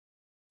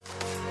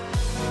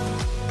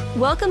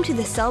Welcome to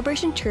the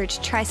Celebration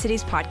Church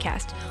Tri-Cities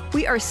podcast.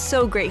 We are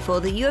so grateful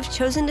that you have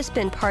chosen to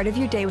spend part of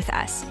your day with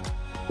us.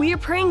 We are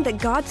praying that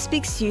God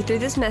speaks to you through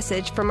this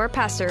message from our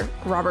pastor,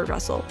 Robert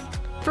Russell.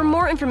 For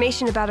more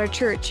information about our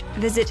church,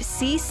 visit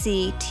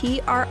cctri.org.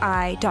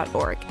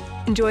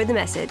 Enjoy the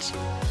message.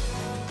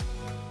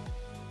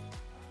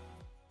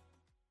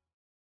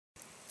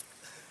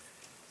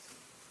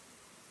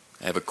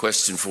 I have a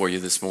question for you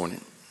this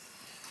morning.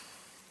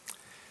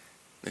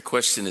 The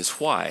question is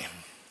why?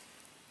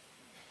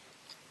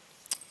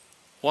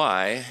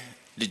 Why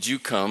did you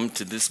come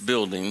to this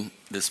building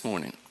this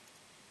morning?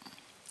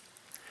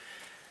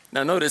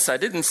 Now notice I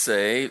didn't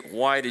say,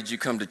 why did you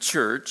come to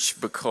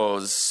church?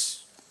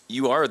 Because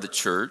you are the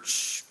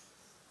church.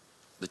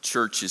 The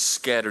church is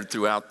scattered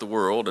throughout the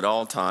world at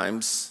all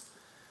times.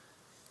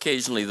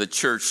 Occasionally the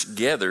church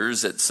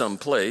gathers at some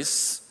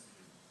place,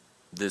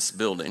 this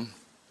building.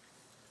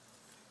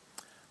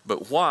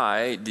 But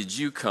why did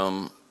you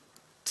come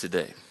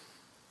today?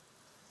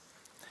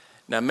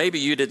 Now, maybe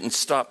you didn't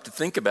stop to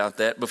think about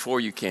that before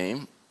you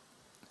came.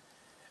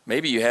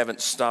 Maybe you haven't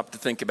stopped to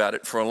think about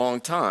it for a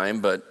long time,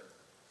 but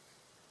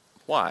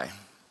why?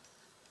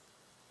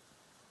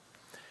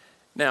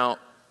 Now,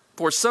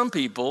 for some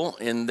people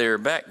in their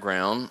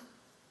background,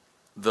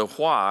 the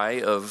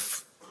why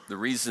of the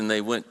reason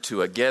they went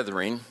to a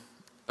gathering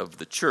of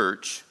the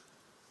church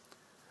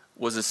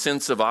was a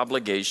sense of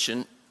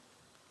obligation,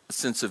 a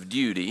sense of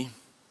duty,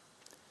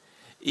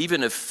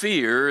 even a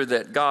fear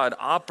that God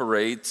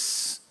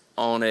operates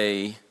on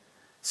a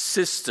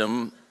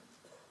system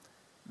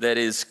that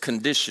is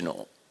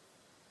conditional.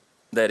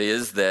 That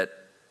is, that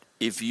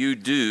if you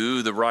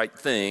do the right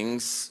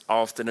things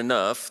often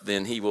enough,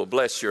 then He will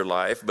bless your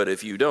life, but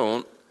if you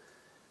don't,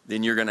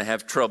 then you're going to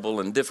have trouble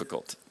and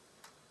difficulty.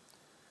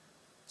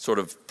 Sort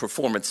of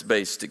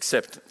performance-based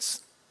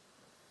acceptance.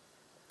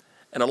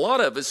 And a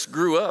lot of us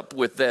grew up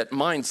with that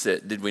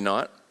mindset, did we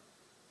not?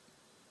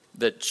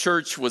 That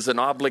church was an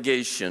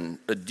obligation,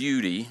 a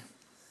duty,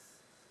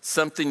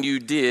 something you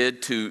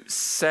did to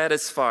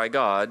satisfy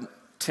God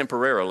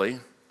temporarily,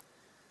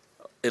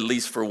 at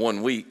least for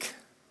 1 week.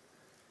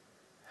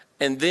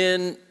 And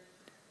then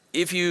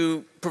if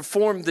you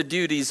performed the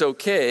duties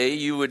okay,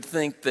 you would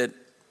think that,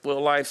 well,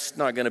 life's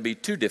not going to be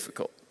too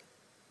difficult.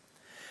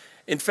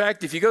 In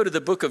fact, if you go to the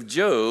book of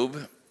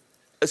Job,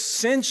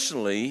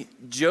 essentially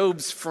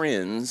Job's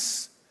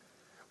friends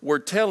were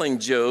telling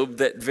Job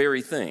that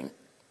very thing.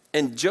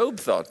 And Job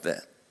thought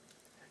that.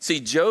 See,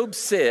 Job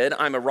said,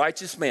 I'm a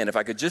righteous man. If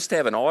I could just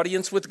have an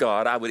audience with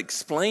God, I would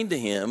explain to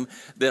him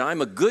that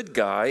I'm a good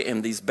guy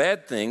and these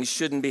bad things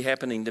shouldn't be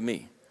happening to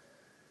me,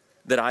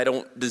 that I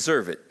don't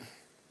deserve it.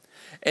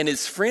 And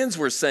his friends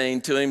were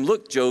saying to him,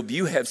 look, Job,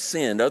 you have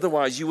sinned.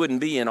 Otherwise, you wouldn't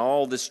be in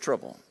all this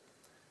trouble.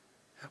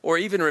 Or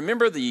even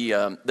remember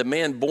the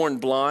man born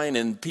blind,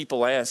 and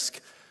people ask,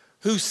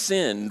 who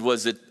sinned?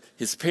 Was it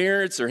his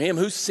parents or him?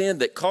 Who sinned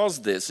that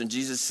caused this? And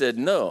Jesus said,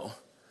 no,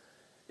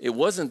 it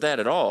wasn't that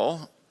at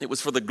all. It was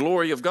for the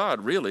glory of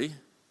God, really,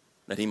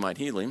 that He might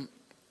heal him.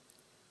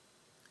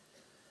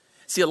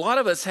 See, a lot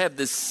of us have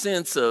this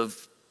sense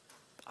of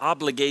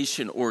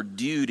obligation or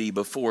duty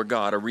before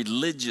God, a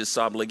religious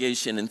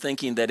obligation, and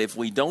thinking that if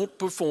we don't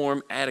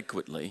perform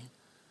adequately,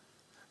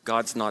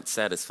 God's not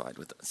satisfied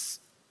with us.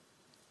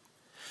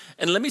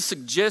 And let me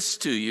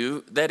suggest to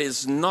you that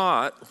is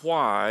not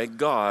why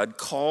God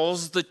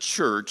calls the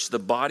church, the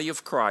body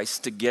of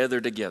Christ, together.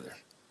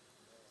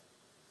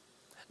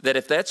 That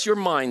if that's your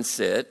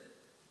mindset,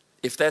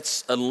 if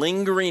that's a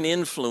lingering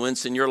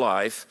influence in your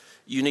life,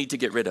 you need to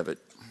get rid of it.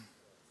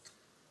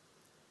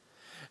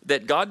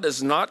 That God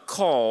does not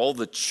call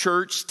the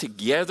church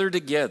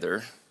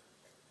together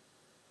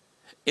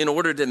in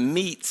order to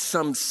meet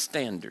some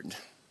standard.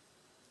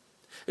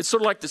 It's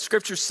sort of like the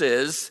scripture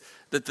says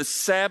that the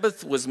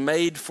Sabbath was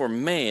made for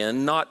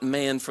man, not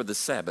man for the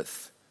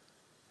Sabbath.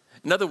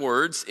 In other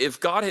words, if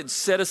God had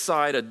set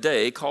aside a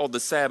day called the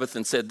Sabbath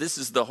and said, this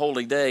is the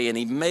holy day, and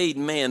He made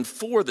man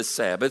for the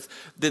Sabbath,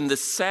 then the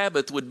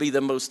Sabbath would be the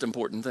most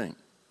important thing.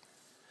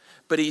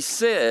 But He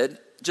said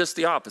just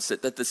the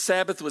opposite, that the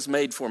Sabbath was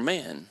made for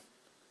man,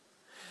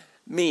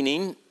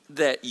 meaning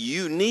that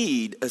you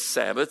need a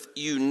Sabbath,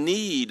 you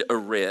need a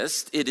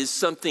rest. It is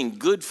something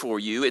good for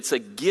you. It's a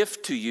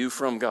gift to you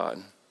from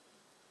God.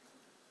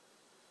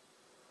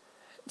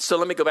 So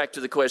let me go back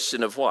to the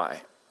question of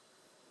why.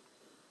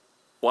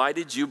 Why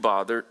did you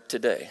bother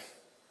today?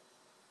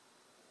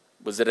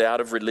 Was it out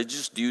of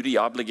religious duty,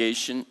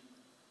 obligation,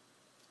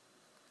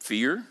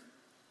 fear?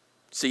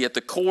 See, at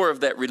the core of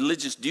that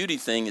religious duty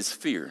thing is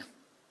fear.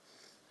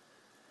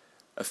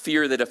 A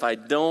fear that if I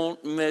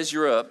don't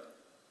measure up,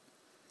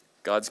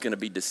 God's going to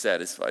be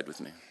dissatisfied with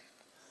me.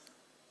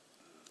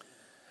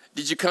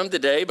 Did you come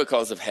today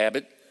because of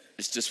habit?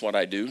 It's just what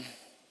I do.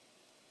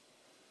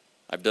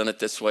 I've done it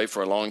this way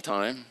for a long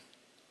time.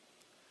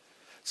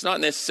 It's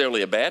not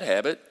necessarily a bad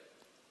habit.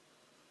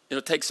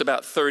 It takes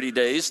about 30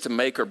 days to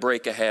make or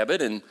break a habit,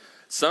 and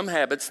some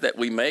habits that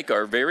we make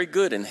are very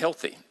good and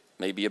healthy.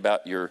 Maybe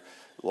about your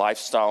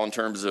lifestyle in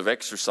terms of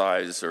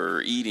exercise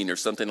or eating or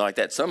something like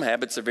that. Some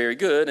habits are very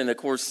good, and of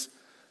course,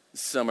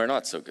 some are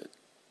not so good.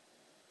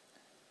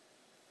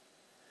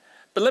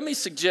 But let me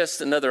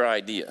suggest another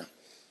idea.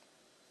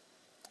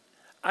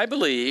 I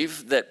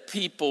believe that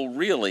people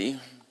really,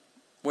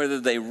 whether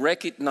they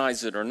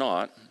recognize it or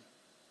not,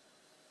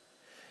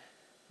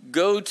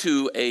 go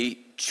to a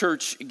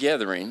church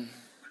gathering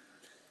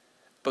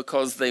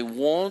because they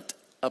want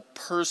a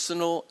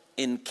personal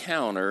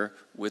encounter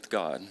with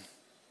God.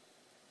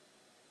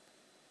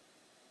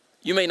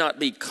 You may not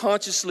be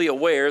consciously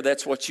aware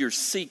that's what you're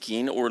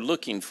seeking or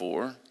looking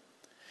for.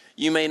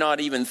 You may not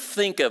even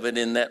think of it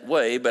in that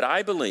way, but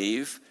I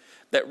believe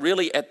that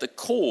really at the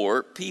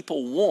core,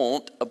 people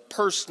want a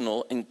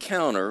personal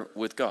encounter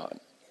with God.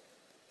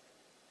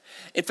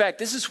 In fact,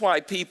 this is why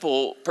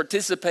people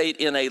participate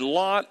in a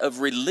lot of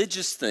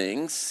religious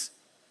things,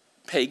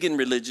 pagan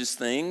religious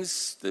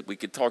things that we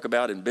could talk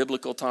about in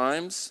biblical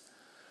times,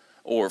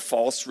 or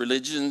false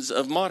religions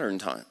of modern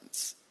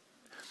times.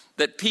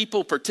 That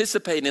people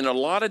participate in a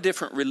lot of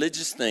different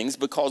religious things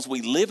because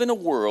we live in a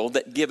world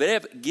that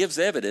gives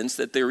evidence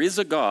that there is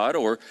a God,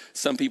 or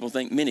some people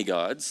think many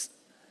gods,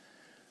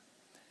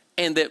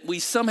 and that we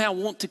somehow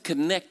want to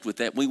connect with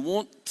that. We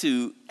want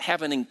to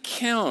have an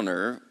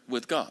encounter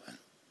with God.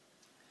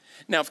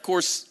 Now, of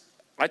course,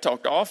 I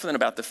talked often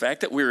about the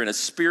fact that we're in a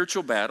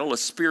spiritual battle, a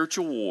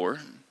spiritual war,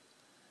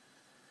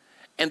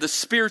 and the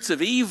spirits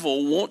of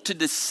evil want to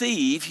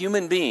deceive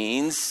human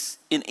beings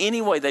in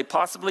any way they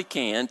possibly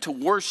can to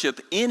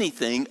worship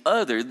anything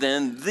other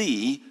than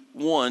the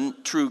one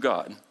true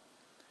God.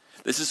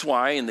 This is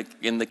why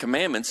in the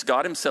commandments,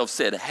 God himself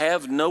said,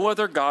 "Have no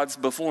other gods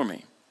before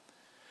me."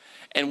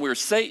 And where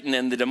Satan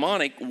and the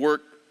demonic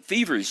work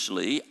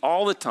feverishly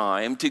all the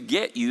time to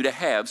get you to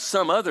have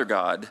some other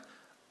God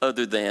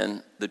other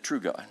than the true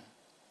God.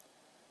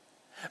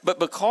 But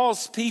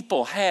because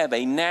people have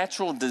a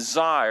natural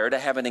desire to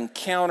have an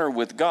encounter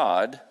with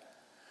God,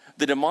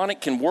 the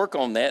demonic can work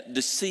on that,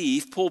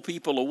 deceive, pull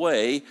people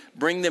away,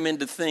 bring them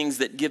into things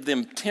that give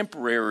them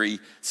temporary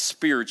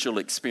spiritual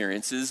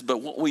experiences.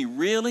 But what we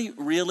really,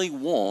 really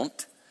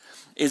want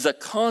is a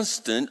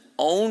constant,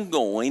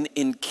 ongoing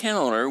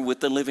encounter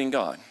with the living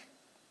God.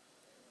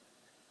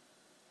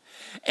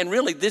 And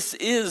really, this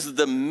is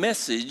the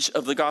message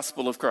of the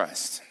gospel of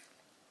Christ.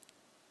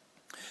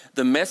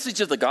 The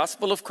message of the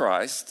gospel of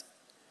Christ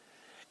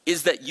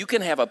is that you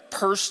can have a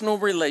personal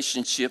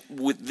relationship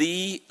with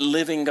the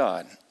living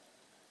God,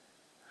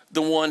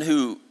 the one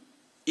who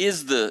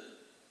is the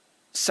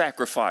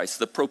sacrifice,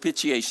 the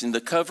propitiation,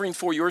 the covering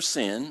for your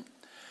sin,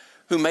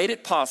 who made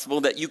it possible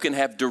that you can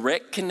have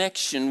direct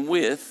connection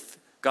with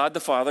God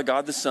the Father,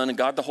 God the Son, and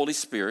God the Holy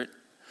Spirit,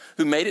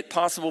 who made it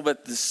possible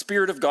that the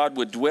Spirit of God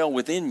would dwell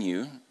within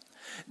you,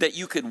 that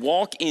you could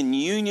walk in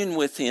union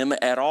with him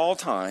at all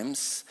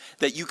times,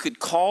 that you could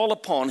call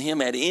upon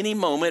him at any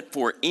moment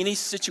for any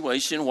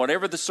situation,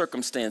 whatever the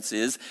circumstance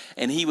is,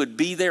 and he would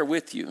be there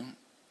with you.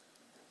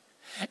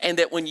 And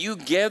that when you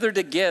gather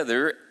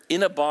together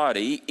in a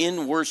body,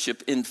 in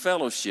worship, in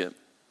fellowship,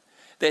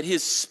 that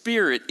his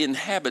Spirit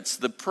inhabits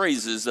the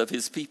praises of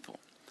his people.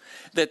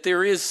 That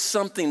there is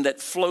something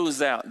that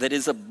flows out that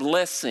is a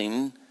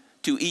blessing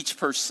to each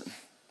person.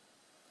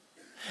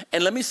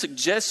 And let me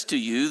suggest to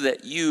you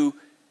that you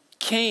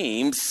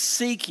came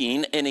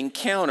seeking an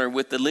encounter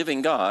with the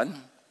living God.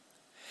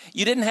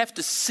 You didn't have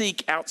to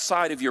seek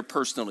outside of your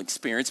personal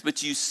experience,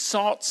 but you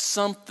sought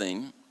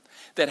something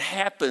that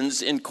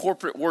happens in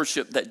corporate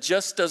worship that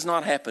just does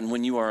not happen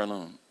when you are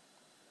alone.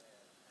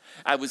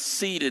 I was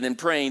seated and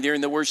praying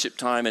during the worship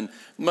time, and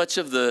much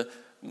of the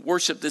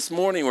worship this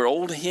morning were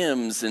old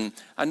hymns, and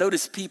I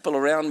noticed people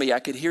around me. I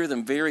could hear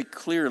them very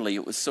clearly.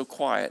 It was so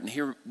quiet, and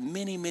hear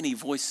many, many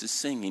voices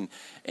singing,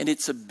 and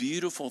it's a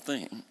beautiful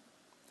thing.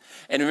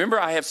 And remember,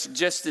 I have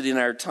suggested in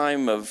our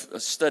time of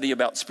study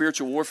about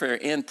spiritual warfare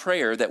and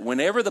prayer that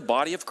whenever the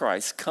body of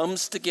Christ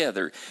comes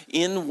together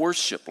in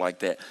worship like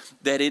that,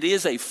 that it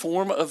is a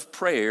form of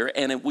prayer,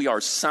 and we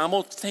are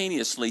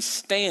simultaneously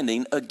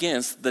standing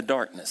against the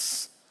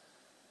darkness.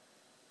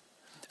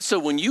 So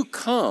when you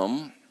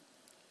come,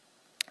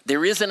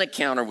 there is an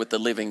encounter with the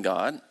living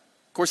God.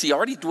 Of course, he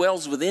already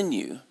dwells within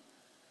you.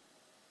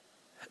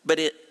 But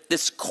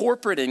this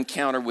corporate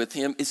encounter with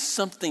him is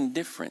something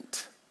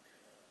different.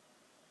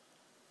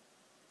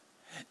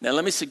 Now,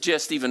 let me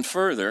suggest even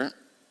further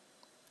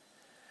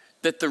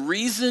that the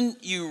reason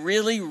you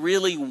really,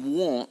 really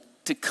want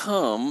to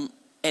come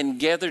and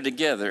gather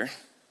together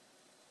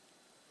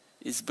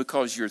is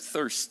because you're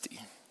thirsty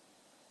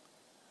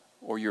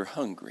or you're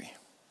hungry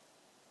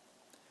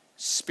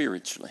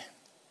spiritually.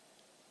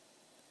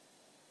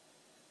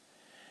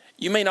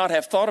 You may not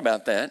have thought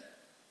about that,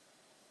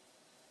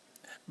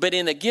 but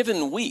in a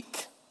given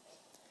week,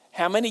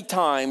 how many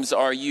times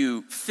are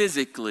you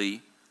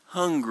physically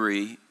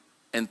hungry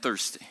and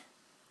thirsty?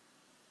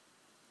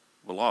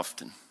 Well,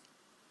 often.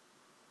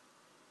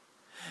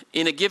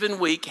 In a given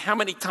week, how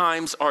many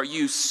times are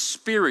you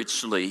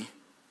spiritually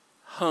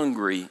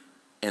hungry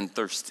and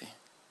thirsty?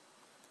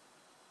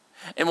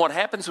 And what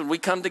happens when we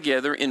come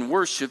together in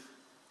worship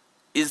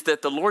is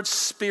that the Lord's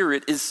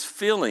Spirit is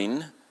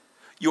filling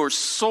your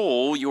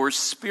soul, your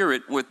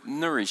spirit with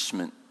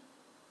nourishment.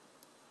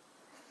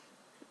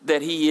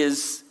 That He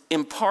is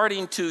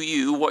imparting to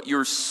you what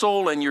your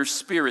soul and your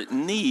spirit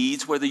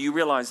needs, whether you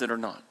realize it or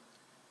not.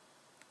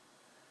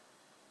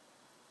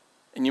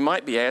 And you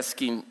might be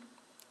asking,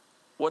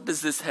 what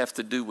does this have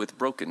to do with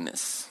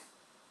brokenness?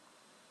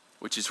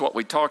 Which is what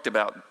we talked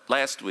about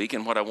last week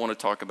and what I want to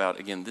talk about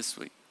again this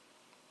week.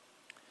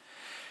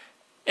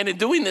 And in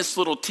doing this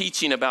little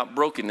teaching about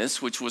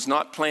brokenness, which was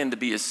not planned to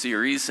be a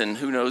series, and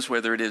who knows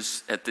whether it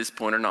is at this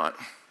point or not,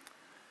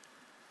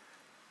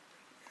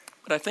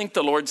 but I think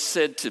the Lord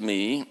said to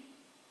me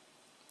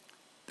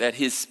that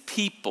His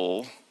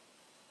people,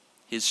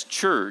 His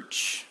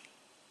church,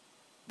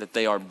 that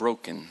they are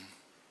broken.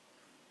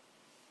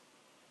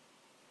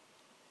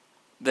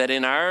 That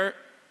in our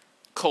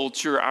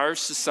culture, our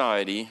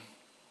society,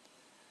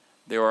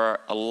 there are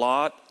a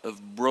lot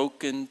of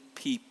broken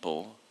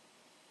people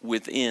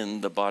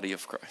within the body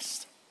of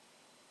Christ.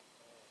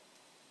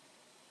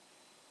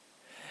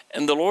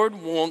 And the Lord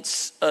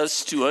wants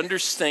us to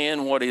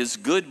understand what is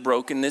good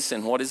brokenness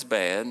and what is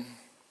bad,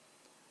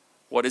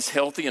 what is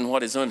healthy and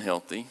what is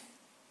unhealthy.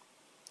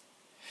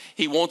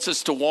 He wants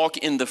us to walk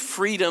in the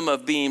freedom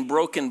of being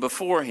broken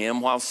before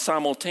Him while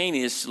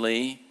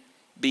simultaneously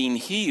being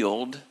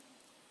healed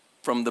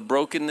from the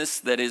brokenness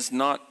that is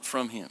not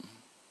from Him.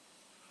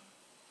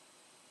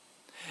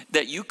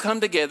 That you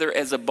come together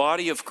as a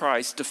body of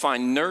Christ to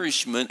find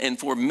nourishment, and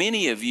for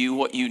many of you,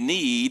 what you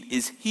need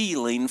is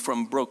healing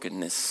from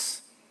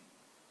brokenness.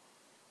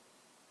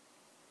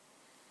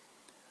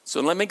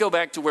 So let me go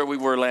back to where we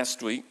were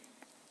last week.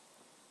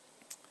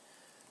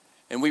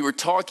 And we were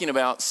talking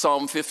about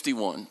Psalm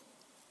 51,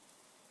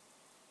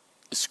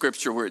 a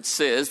scripture where it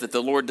says that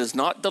the Lord does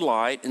not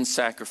delight in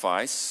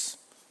sacrifice.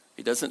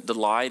 He doesn't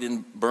delight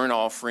in burnt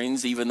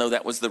offerings, even though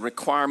that was the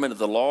requirement of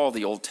the law of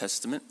the Old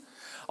Testament.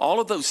 All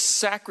of those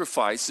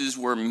sacrifices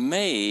were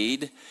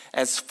made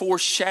as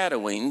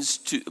foreshadowings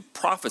to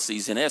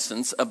prophecies, in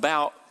essence,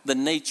 about the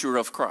nature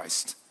of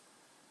Christ.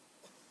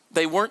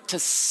 They weren't to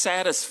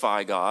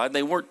satisfy God.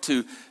 They weren't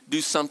to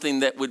do something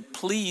that would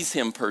please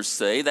Him per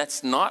se.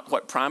 That's not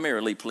what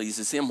primarily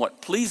pleases Him.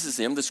 What pleases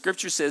Him, the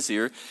scripture says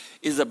here,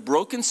 is a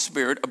broken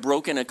spirit, a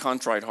broken and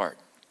contrite heart.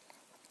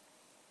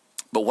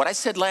 But what I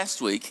said last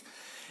week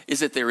is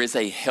that there is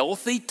a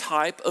healthy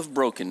type of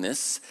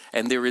brokenness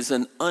and there is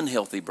an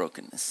unhealthy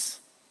brokenness.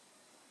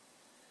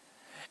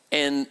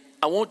 And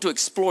I want to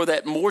explore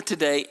that more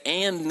today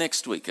and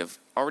next week. I've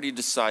already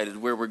decided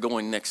where we're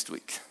going next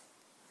week.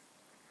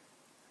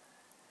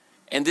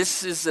 And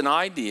this is an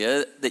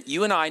idea that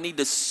you and I need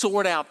to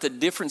sort out the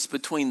difference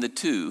between the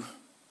two.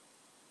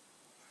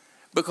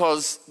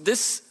 Because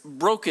this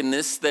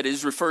brokenness that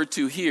is referred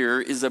to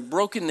here is a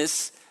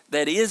brokenness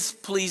that is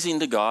pleasing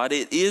to God.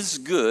 It is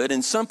good.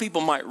 And some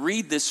people might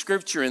read this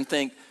scripture and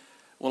think,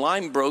 well,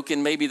 I'm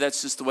broken. Maybe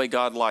that's just the way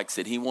God likes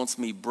it. He wants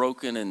me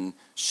broken and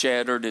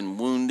shattered and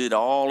wounded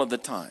all of the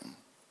time.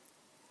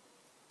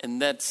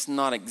 And that's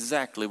not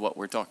exactly what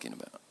we're talking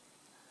about.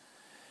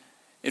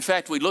 In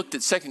fact, we looked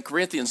at 2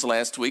 Corinthians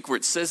last week where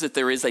it says that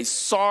there is a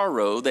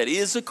sorrow that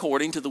is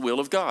according to the will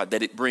of God,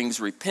 that it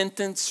brings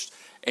repentance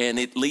and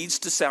it leads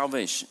to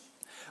salvation.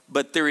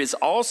 But there is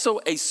also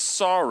a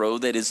sorrow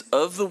that is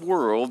of the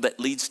world that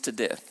leads to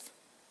death.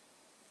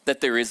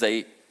 That there is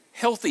a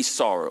healthy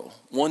sorrow,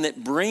 one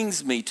that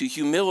brings me to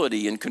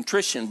humility and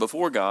contrition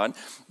before God.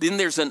 Then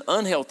there's an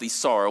unhealthy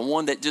sorrow,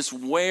 one that just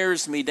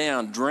wears me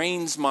down,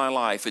 drains my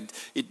life.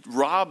 It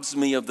robs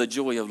me of the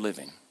joy of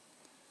living.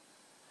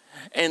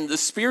 And the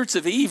spirits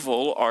of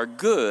evil are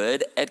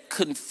good at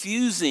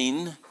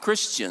confusing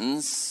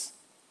Christians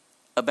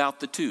about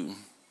the two.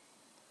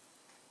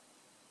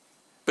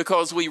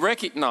 Because we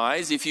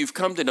recognize, if you've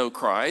come to know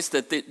Christ,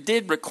 that it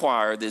did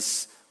require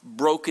this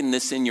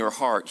brokenness in your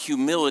heart,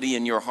 humility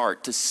in your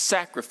heart, to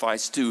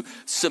sacrifice, to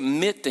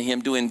submit to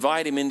Him, to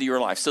invite Him into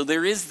your life. So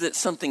there is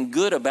something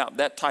good about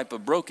that type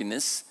of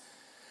brokenness.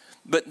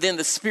 But then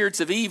the spirits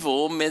of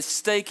evil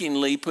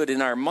mistakenly put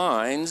in our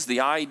minds the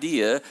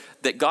idea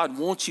that God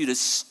wants you to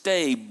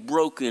stay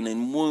broken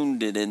and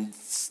wounded and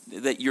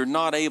that you're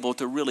not able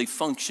to really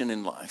function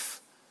in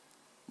life.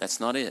 That's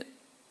not it.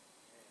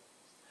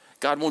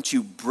 God wants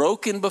you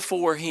broken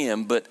before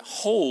Him, but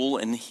whole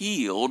and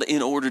healed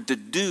in order to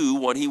do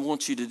what He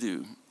wants you to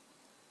do.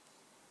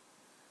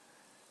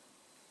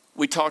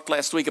 We talked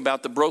last week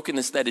about the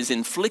brokenness that is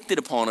inflicted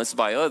upon us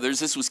by others.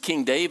 This was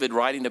King David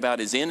writing about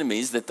his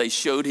enemies, that they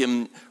showed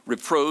him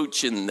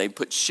reproach and they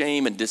put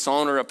shame and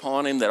dishonor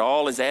upon him, that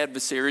all his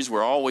adversaries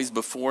were always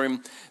before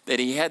him, that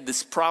he had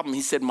this problem.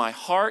 He said, my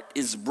heart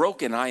is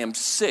broken, I am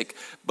sick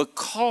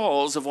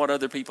because of what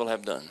other people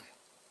have done.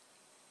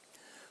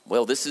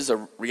 Well, this is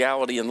a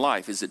reality in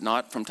life, is it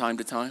not, from time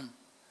to time?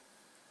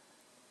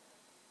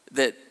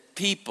 That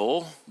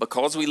people,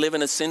 because we live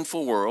in a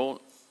sinful world,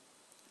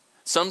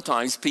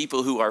 sometimes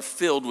people who are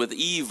filled with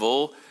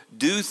evil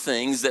do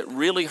things that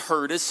really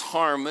hurt us,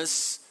 harm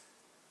us,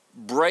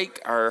 break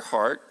our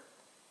heart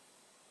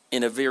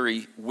in a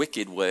very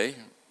wicked way.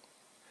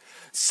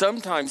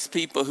 Sometimes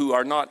people who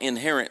are not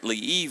inherently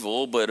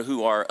evil, but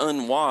who are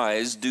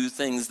unwise, do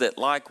things that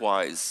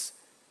likewise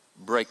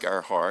break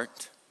our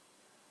heart.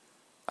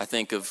 I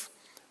think of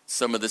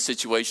some of the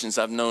situations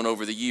I've known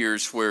over the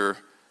years where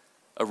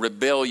a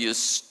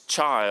rebellious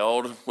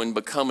child, when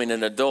becoming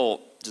an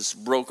adult,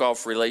 just broke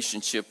off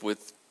relationship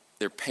with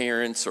their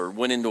parents or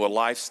went into a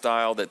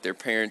lifestyle that their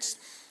parents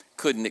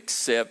couldn't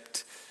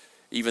accept.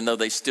 Even though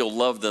they still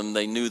loved them,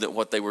 they knew that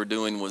what they were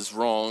doing was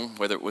wrong,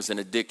 whether it was an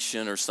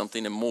addiction or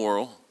something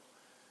immoral.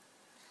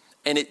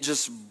 And it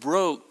just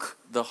broke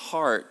the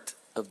heart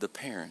of the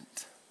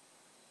parent.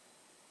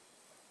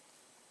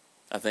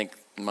 I think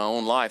in my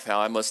own life how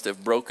I must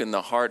have broken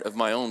the heart of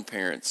my own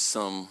parents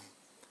some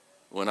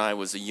when I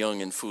was a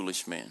young and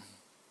foolish man.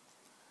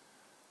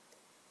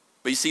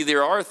 But you see,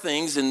 there are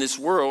things in this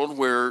world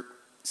where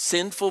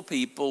sinful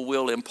people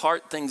will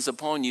impart things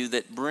upon you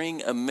that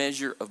bring a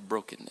measure of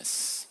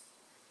brokenness.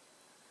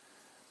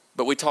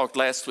 But we talked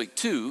last week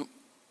too,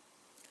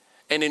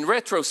 and in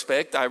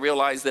retrospect, I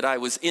realized that I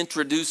was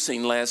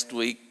introducing last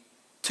week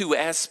two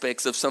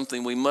aspects of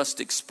something we must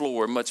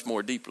explore much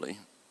more deeply.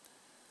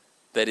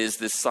 That is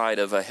this side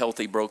of a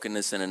healthy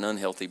brokenness and an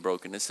unhealthy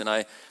brokenness. And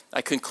I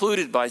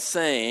concluded by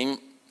saying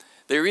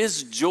there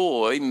is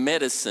joy,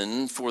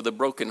 medicine for the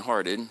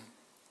brokenhearted,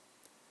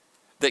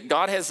 that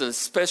God has a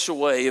special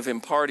way of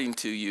imparting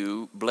to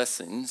you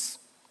blessings.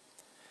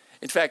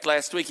 In fact,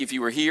 last week, if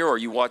you were here or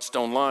you watched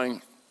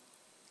online,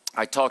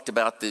 I talked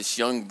about this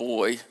young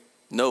boy,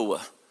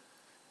 Noah,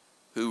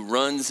 who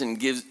runs and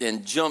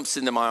jumps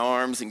into my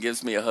arms and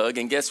gives me a hug.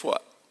 And guess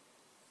what?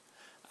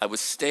 I was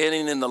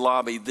standing in the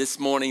lobby this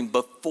morning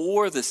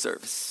before the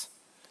service,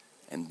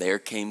 and there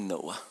came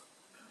Noah.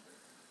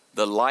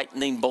 The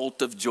lightning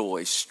bolt of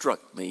joy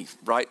struck me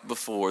right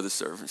before the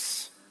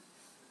service.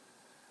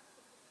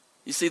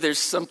 You see, there's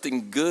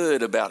something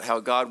good about how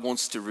God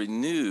wants to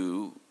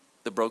renew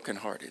the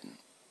brokenhearted.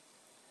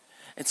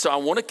 And so I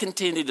want to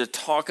continue to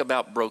talk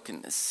about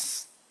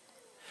brokenness.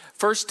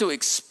 First, to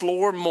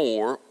explore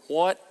more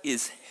what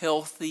is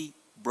healthy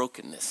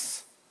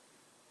brokenness.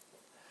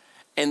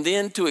 And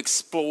then to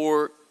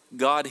explore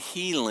God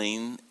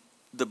healing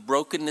the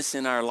brokenness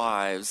in our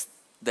lives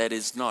that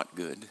is not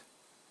good.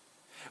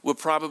 We'll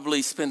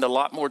probably spend a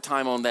lot more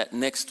time on that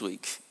next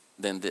week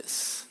than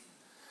this.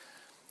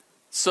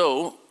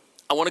 So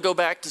I want to go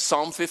back to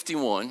Psalm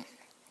 51,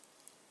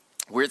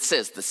 where it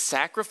says, the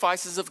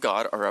sacrifices of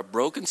God are a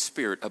broken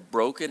spirit, a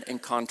broken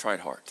and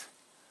contrite heart.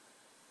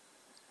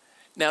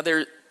 Now,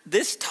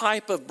 this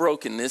type of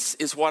brokenness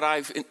is what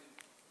I've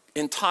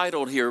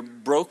entitled here,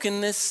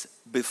 brokenness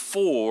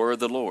before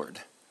the Lord.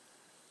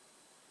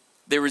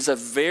 There is a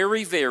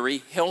very,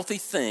 very healthy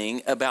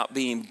thing about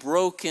being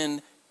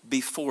broken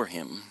before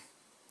Him.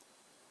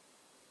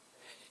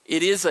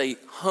 It is a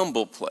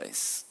humble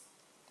place.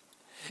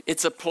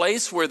 It's a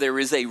place where there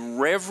is a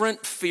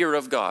reverent fear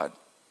of God.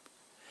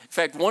 In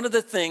fact, one of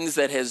the things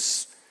that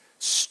has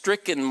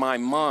stricken my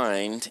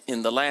mind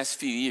in the last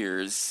few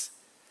years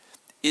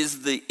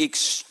is the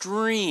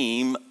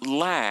extreme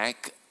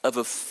lack of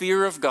a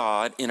fear of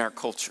God in our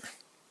culture.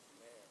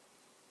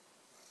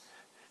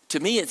 To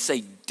me, it's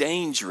a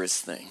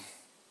dangerous thing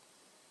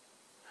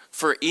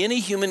for any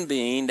human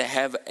being to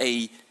have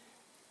a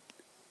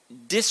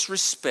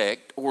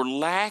disrespect or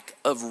lack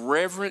of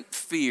reverent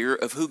fear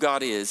of who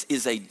God is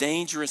a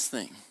dangerous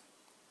thing.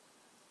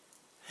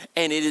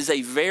 And it is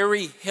a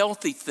very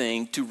healthy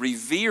thing to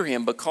revere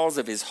Him because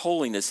of His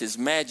holiness, His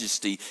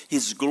majesty,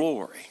 His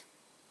glory.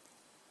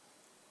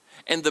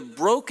 And the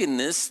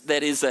brokenness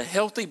that is a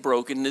healthy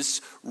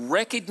brokenness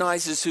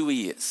recognizes who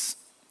He is.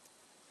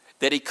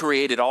 That He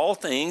created all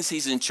things,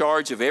 He's in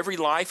charge of every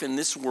life in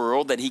this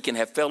world, that He can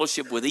have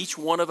fellowship with each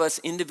one of us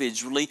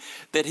individually,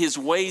 that His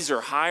ways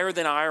are higher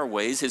than our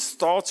ways, His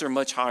thoughts are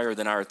much higher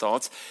than our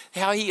thoughts.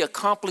 How He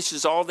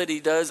accomplishes all that He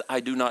does, I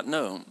do not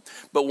know.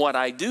 But what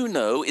I do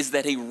know is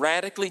that He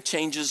radically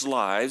changes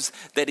lives,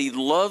 that He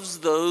loves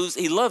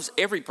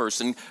every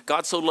person.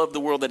 God so loved the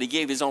world that He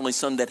gave His only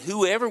Son, that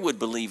whoever would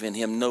believe in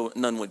Him,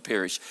 none would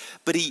perish.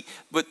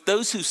 But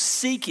those who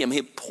seek Him,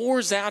 He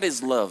pours out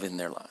His love in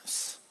their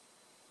lives.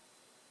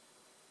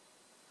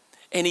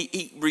 And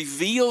he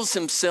reveals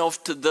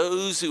Himself to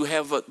those who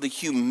have the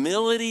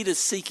humility to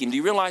seek Him. Do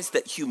you realize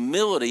that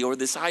humility, or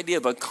this idea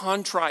of a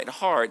contrite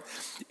heart,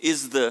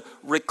 is the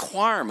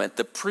requirement,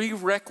 the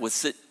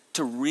prerequisite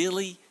to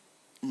really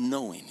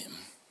knowing Him?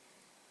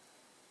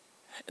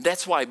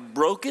 That's why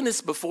brokenness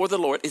before the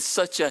Lord is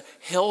such a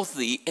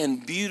healthy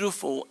and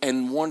beautiful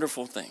and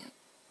wonderful thing.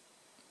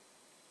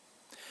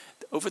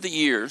 Over the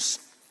years,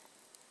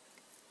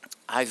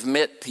 I've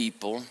met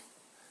people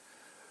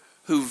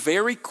who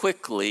very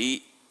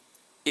quickly,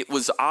 it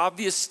was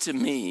obvious to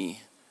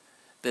me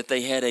that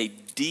they had a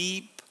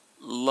deep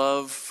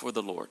love for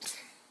the Lord.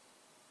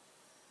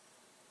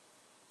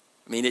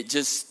 I mean, it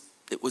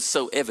was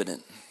so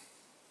evident.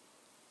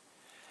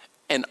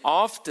 And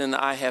often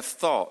I have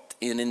thought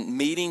in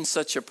meeting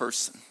such a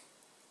person,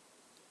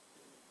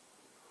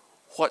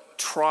 what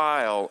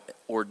trial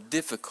or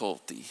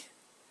difficulty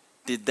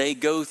did they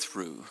go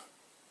through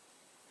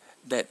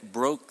that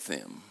broke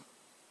them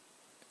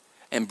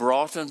and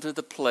brought them to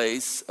the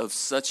place of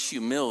such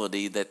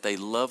humility that they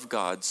love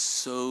God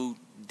so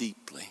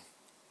deeply.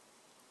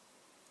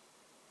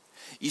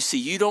 You see,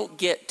 you don't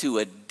get to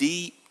a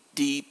deep,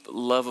 deep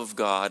love of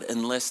God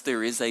unless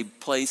there is a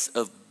place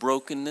of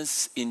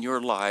brokenness in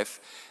your life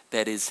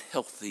that is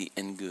healthy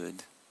and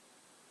good.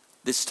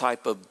 This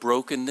type of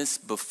brokenness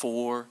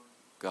before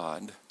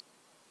God.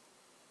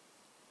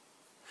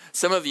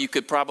 Some of you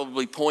could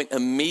probably point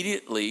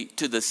immediately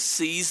to the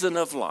season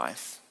of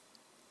life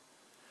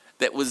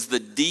that was the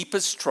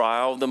deepest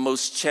trial, the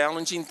most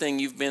challenging thing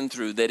you've been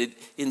through, that it,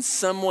 in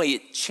some way,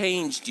 it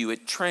changed you,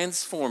 it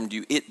transformed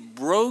you, it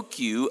broke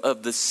you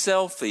of the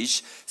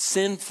selfish,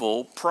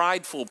 sinful,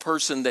 prideful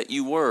person that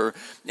you were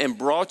and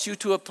brought you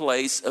to a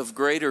place of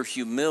greater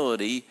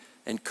humility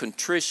and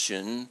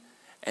contrition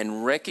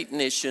and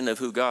recognition of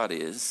who God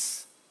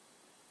is.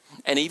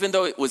 And even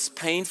though it was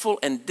painful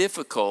and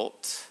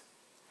difficult,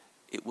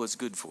 it was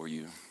good for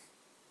you.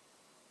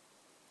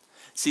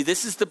 See,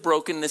 this is the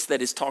brokenness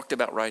that is talked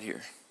about right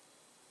here.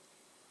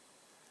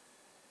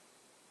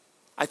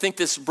 I think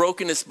this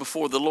brokenness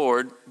before the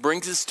Lord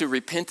brings us to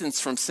repentance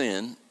from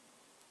sin,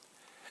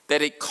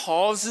 that it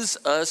causes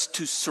us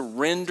to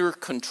surrender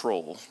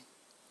control.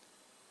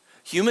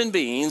 Human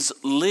beings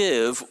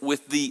live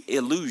with the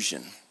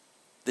illusion,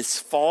 this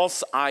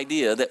false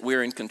idea that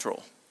we're in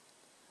control.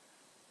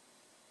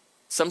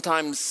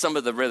 Sometimes some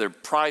of the rather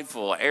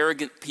prideful,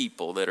 arrogant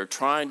people that are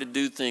trying to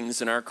do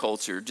things in our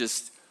culture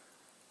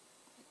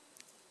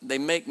they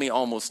make me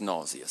almost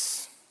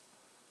nauseous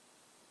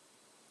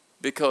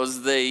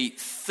because they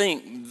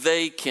think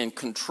they can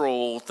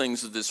control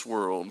things of this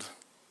world.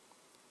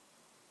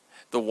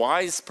 The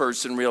wise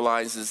person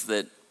realizes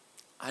that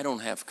I don't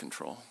have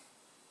control.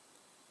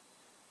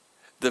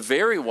 The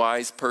very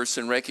wise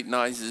person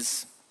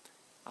recognizes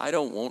I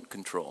don't want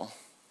control.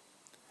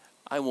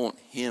 I want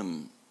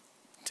Him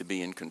to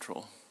be in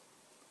control.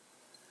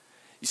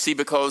 You see,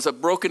 because a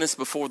brokenness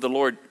before the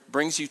Lord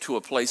brings you to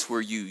a place where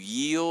you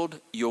yield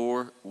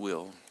your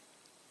will.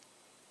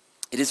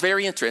 It is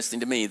very interesting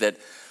to me that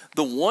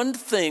the one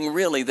thing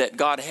really that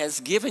God has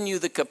given you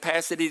the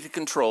capacity to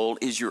control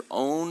is your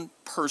own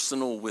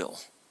personal will.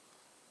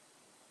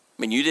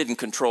 I mean, you didn't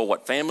control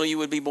what family you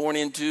would be born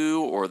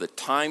into or the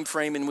time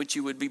frame in which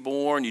you would be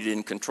born. You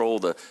didn't control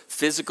the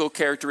physical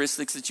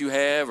characteristics that you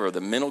have or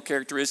the mental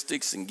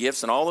characteristics and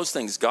gifts and all those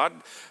things. God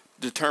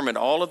determined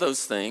all of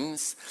those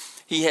things.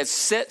 He has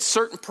set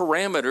certain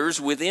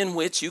parameters within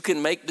which you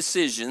can make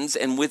decisions,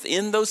 and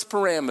within those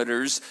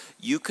parameters,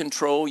 you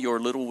control your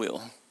little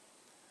will.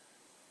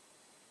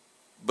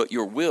 But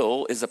your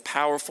will is a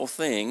powerful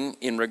thing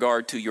in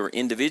regard to your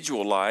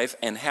individual life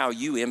and how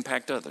you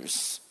impact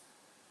others.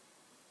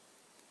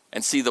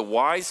 And see, the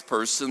wise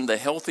person, the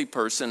healthy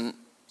person,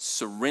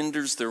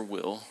 surrenders their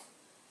will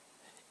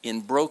in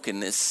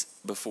brokenness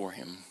before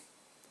Him.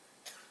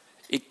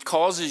 It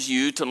causes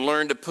you to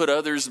learn to put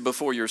others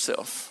before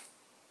yourself.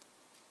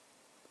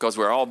 Because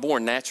we're all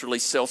born naturally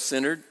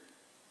self-centered.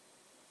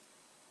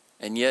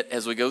 And yet,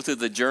 as we go through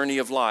the journey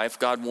of life,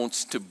 God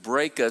wants to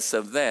break us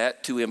of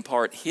that to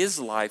impart His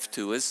life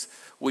to us,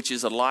 which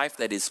is a life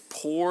that is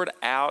poured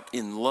out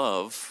in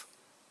love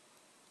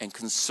and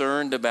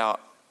concerned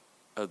about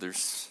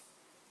others.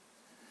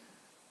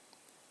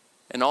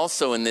 And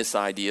also in this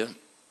idea,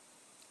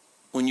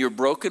 when you're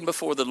broken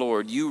before the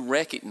Lord, you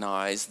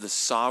recognize the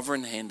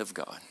sovereign hand of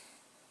God.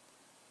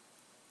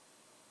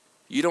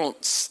 You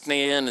don't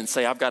stand and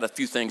say, I've got a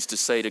few things to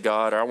say to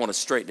God, or I want to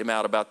straighten Him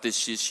out about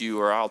this issue,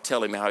 or I'll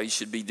tell Him how He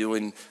should be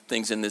doing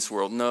things in this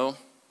world. No.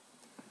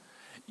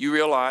 You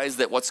realize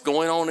that what's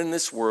going on in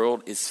this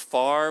world is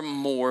far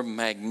more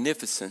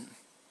magnificent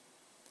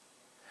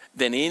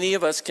than any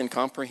of us can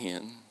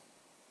comprehend.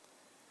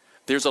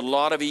 There's a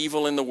lot of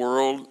evil in the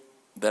world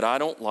that I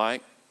don't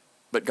like,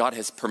 but God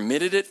has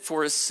permitted it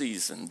for a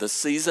season, the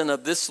season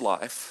of this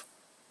life,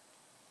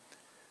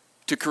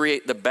 to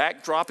create the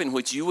backdrop in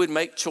which you would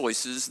make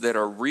choices that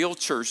are real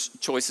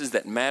choices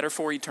that matter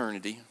for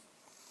eternity,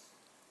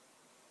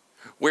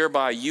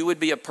 whereby you would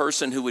be a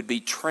person who would be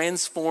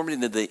transformed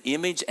into the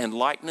image and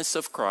likeness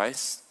of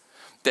Christ,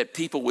 that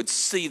people would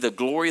see the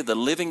glory of the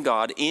living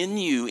God in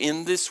you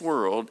in this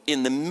world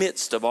in the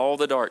midst of all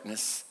the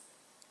darkness.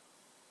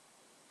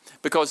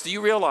 Because do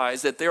you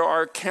realize that there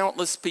are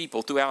countless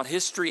people throughout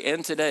history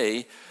and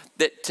today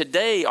that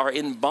today are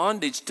in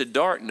bondage to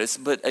darkness,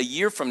 but a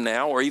year from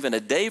now or even a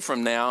day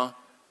from now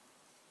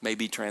may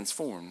be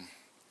transformed?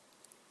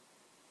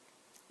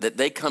 That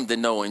they come to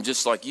know Him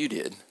just like you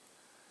did.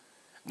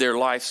 Their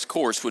life's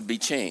course would be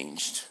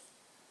changed.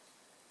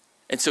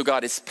 And so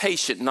God is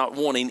patient, not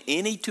wanting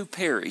any to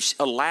perish,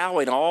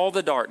 allowing all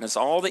the darkness,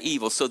 all the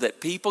evil, so that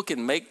people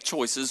can make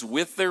choices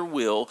with their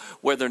will,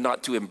 whether or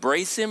not to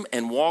embrace Him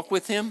and walk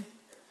with Him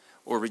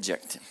or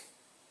reject Him.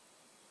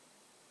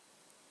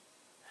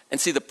 And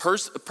see, the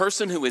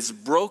person who is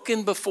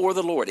broken before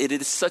the Lord, it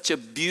is such a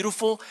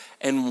beautiful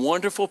and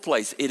wonderful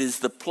place. It is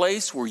the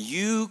place where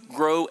you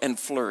grow and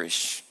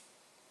flourish.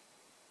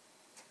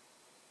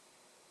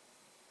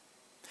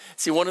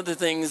 See, one of the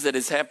things that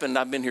has happened,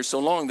 I've been here so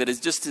long, that is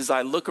just as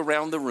I look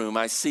around the room,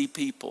 I see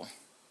people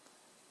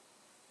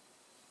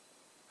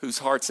whose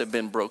hearts have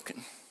been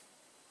broken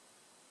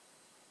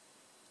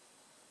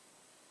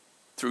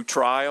through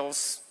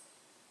trials,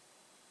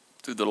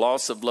 through the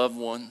loss of loved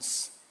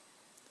ones,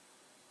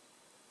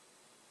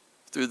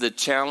 through the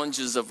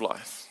challenges of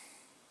life.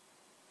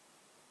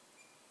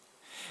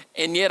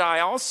 And yet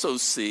I also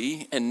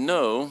see and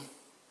know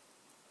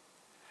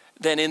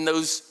that in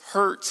those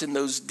hurts, in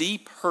those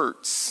deep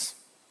hurts,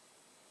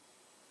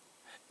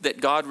 that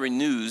God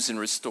renews and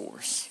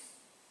restores,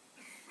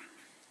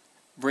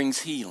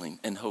 brings healing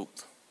and hope.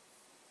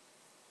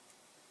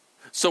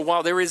 So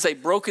while there is a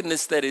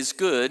brokenness that is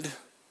good,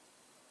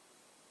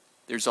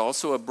 there's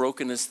also a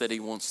brokenness that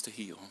he wants to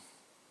heal.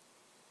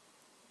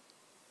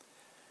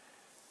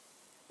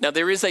 Now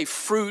there is a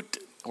fruit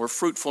or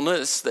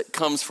fruitfulness that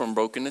comes from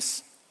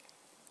brokenness.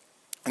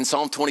 In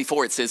Psalm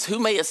 24 it says, "Who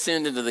may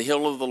ascend into the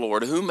hill of the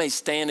Lord? Who may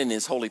stand in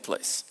his holy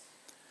place?"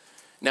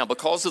 Now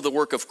because of the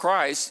work of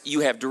Christ,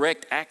 you have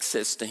direct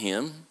access to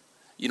him.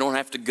 You don't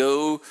have to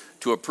go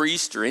to a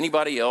priest or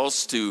anybody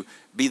else to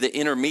be the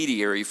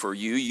intermediary for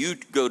you. You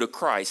go to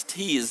Christ.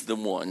 He is the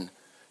one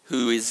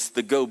who is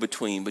the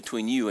go-between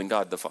between you and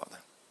God the Father.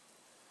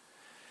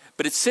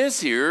 But it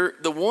says here,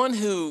 the one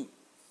who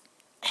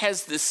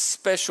has this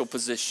special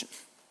position.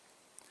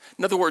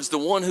 In other words, the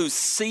one who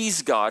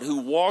sees God, who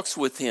walks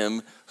with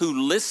him,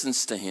 who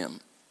listens to him,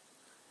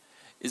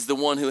 is the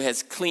one who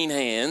has clean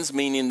hands,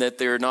 meaning that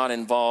they're not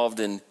involved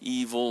in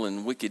evil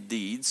and wicked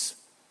deeds,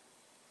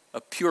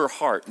 a pure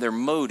heart. Their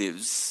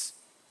motives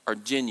are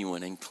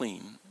genuine and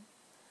clean,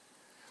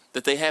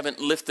 that they haven't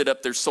lifted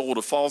up their soul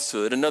to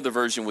falsehood. Another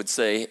version would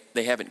say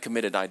they haven't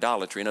committed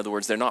idolatry. In other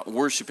words, they're not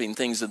worshiping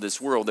things of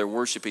this world, they're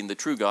worshiping the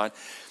true God,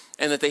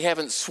 and that they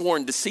haven't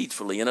sworn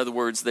deceitfully. In other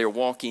words, they're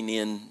walking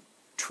in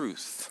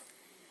truth.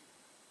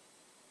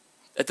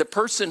 That the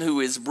person who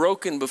is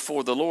broken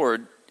before the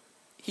Lord,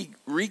 he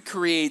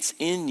recreates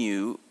in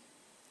you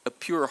a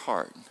pure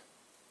heart,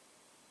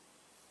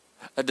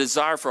 a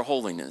desire for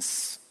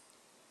holiness,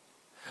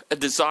 a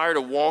desire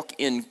to walk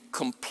in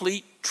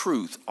complete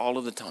truth all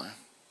of the time,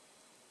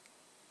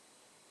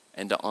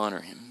 and to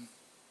honor him.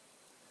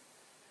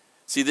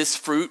 See, this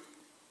fruit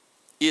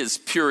is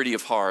purity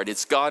of heart.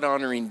 It's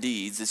God-honoring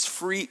deeds. It's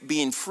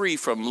being free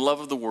from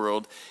love of the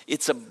world.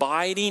 It's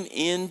abiding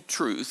in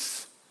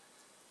truth.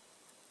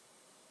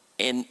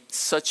 And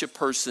such a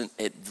person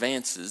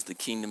advances the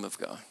kingdom of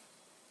God.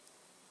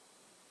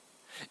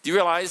 Do you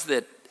realize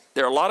that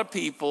there are a lot of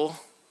people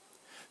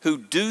who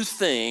do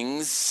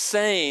things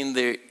saying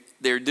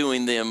they're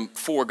doing them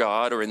for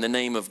God or in the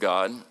name of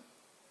God,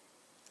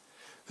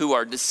 who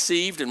are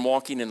deceived and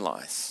walking in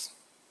lies?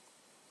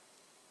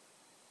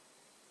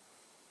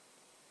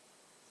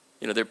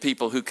 You know, there are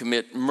people who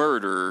commit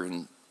murder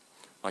and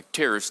like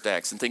terrorist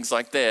acts and things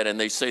like that, and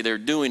they say they're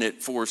doing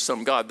it for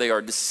some God. They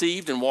are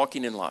deceived and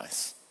walking in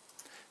lies.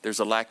 There's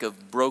a lack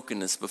of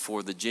brokenness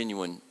before the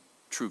genuine,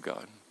 true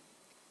God.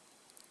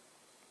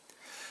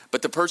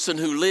 But the person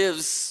who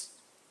lives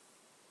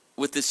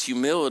with this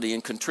humility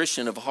and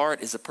contrition of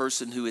heart is a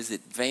person who is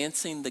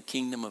advancing the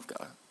kingdom of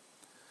God.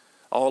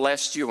 All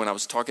last year when I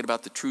was talking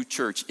about the true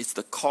church, it's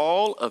the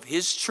call of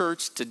his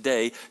church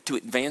today to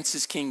advance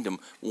his kingdom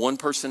one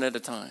person at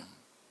a time.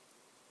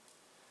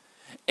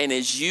 And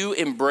as you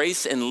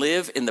embrace and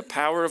live in the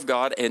power of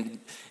God and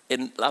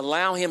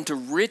allow him to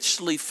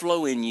richly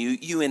flow in you,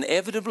 you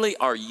inevitably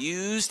are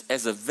used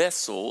as a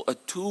vessel, a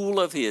tool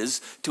of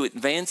his to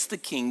advance the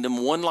kingdom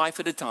one life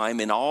at a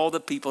time in all the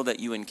people that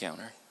you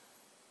encounter.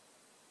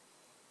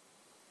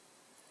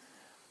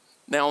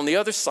 Now, on the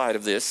other side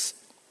of this,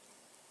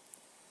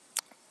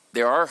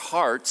 there are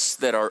hearts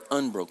that are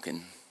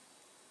unbroken.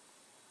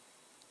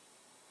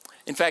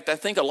 In fact, I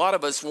think a lot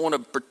of us want to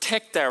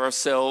protect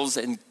ourselves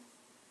and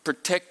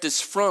protect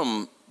us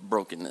from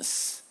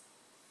brokenness.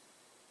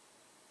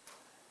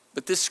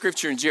 But this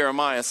scripture in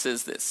Jeremiah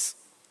says this,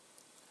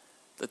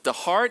 that the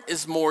heart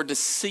is more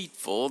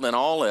deceitful than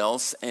all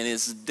else and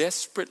is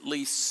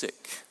desperately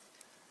sick.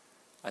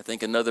 I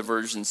think another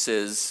version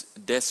says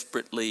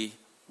desperately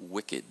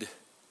wicked.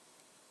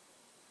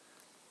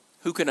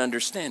 Who can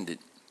understand it?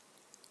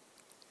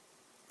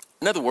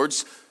 In other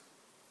words,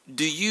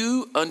 do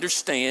you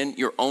understand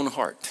your own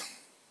heart?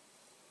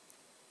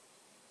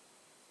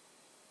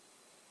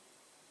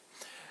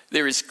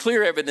 There is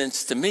clear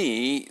evidence to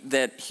me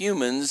that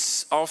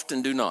humans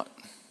often do not.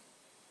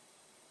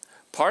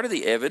 Part of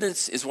the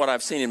evidence is what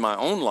I've seen in my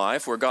own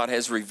life, where God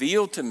has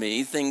revealed to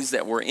me things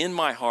that were in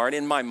my heart,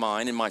 in my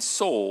mind, in my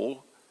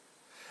soul,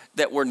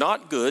 that were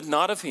not good,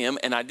 not of him,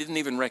 and I didn't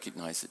even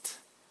recognize it.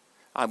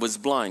 I was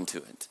blind to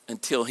it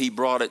until he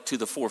brought it to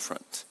the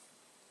forefront.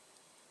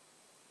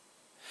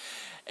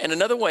 And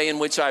another way in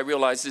which I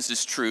realize this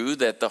is true,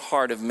 that the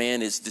heart of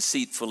man is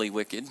deceitfully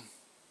wicked,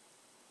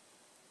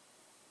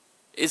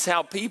 is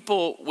how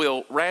people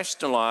will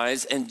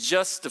rationalize and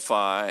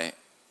justify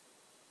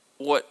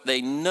what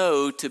they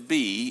know to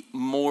be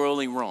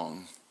morally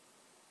wrong.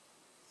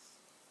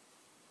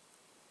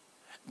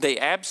 They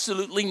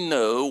absolutely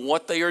know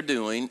what they are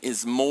doing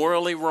is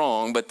morally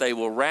wrong, but they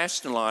will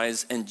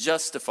rationalize and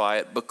justify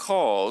it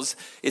because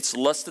it's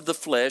lust of the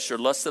flesh or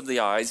lust of the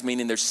eyes,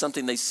 meaning there's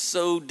something they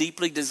so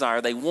deeply desire,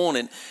 they want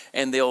it,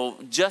 and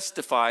they'll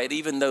justify it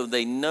even though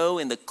they know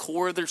in the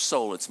core of their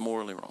soul it's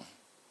morally wrong.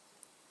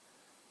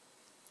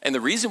 And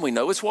the reason we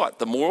know is what?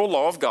 The moral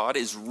law of God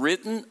is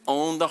written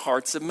on the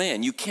hearts of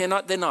men. You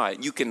cannot deny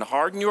it. You can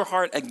harden your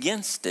heart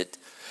against it.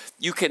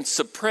 You can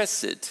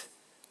suppress it.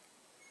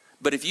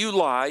 But if you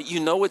lie, you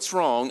know it's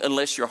wrong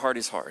unless your heart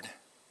is hard.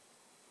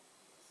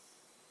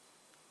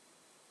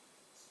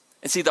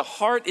 And see, the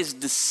heart is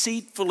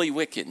deceitfully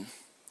wicked.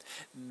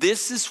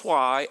 This is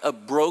why a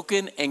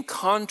broken and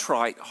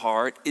contrite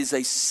heart is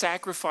a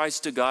sacrifice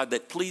to God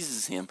that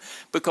pleases him.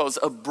 Because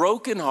a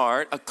broken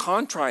heart, a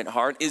contrite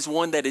heart, is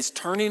one that is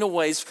turning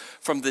away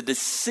from the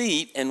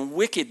deceit and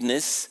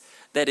wickedness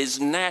that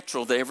is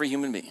natural to every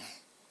human being.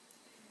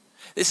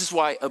 This is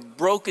why a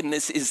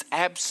brokenness is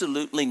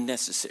absolutely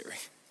necessary.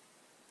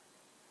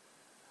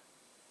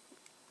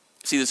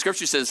 See, the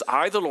scripture says,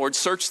 I, the Lord,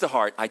 search the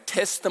heart. I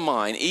test the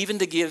mind, even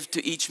to give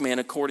to each man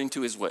according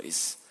to his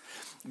ways.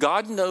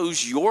 God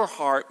knows your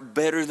heart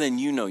better than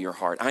you know your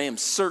heart. I am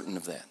certain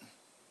of that.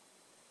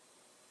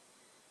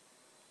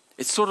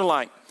 It's sort of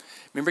like,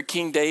 remember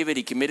King David?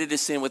 He committed a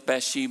sin with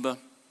Bathsheba,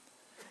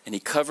 and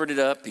he covered it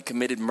up. He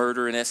committed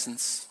murder, in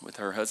essence, with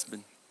her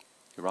husband,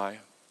 Uriah.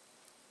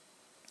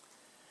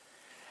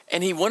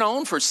 And he went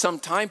on for some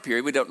time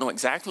period, we don't know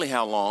exactly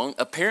how long,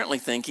 apparently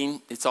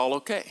thinking it's all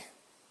okay.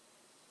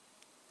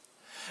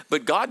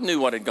 But God knew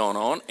what had gone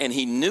on, and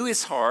he knew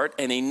his heart,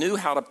 and he knew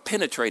how to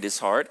penetrate his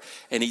heart,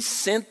 and he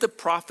sent the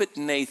prophet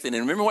Nathan.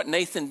 And remember what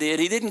Nathan did?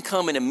 He didn't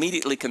come and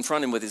immediately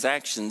confront him with his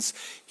actions.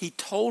 He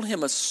told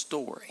him a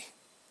story,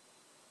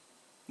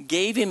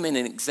 gave him an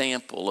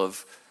example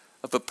of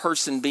a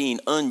person being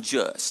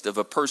unjust, of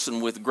a person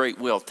with great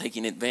wealth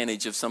taking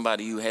advantage of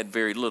somebody who had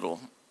very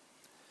little.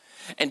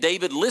 And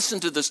David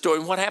listened to the story,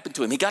 and what happened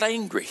to him? He got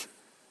angry.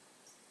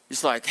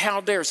 It's like,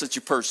 how dare such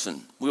a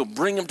person? We'll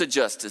bring him to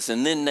justice.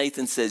 And then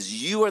Nathan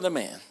says, you are the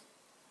man.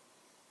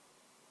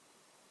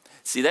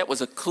 See, that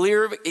was a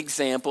clear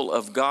example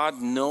of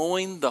God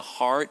knowing the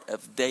heart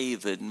of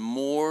David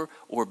more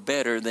or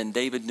better than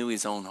David knew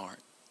his own heart.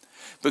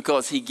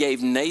 Because he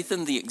gave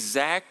Nathan the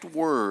exact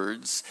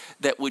words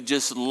that would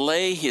just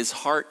lay his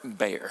heart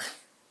bare.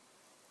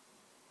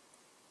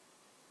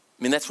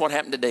 I mean, that's what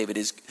happened to David,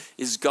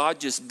 is God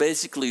just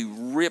basically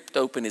ripped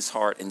open his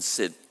heart and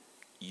said,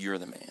 you're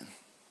the man.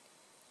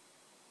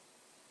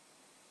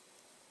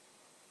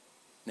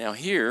 Now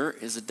here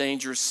is a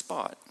dangerous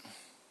spot.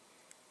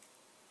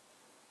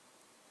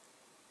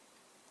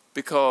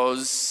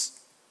 Because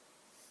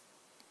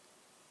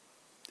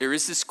there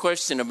is this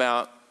question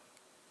about,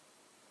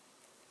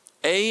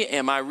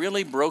 am I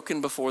really broken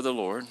before the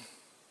Lord?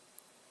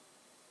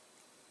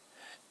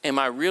 Am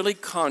I really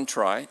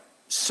contrite,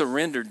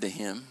 surrendered to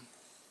him?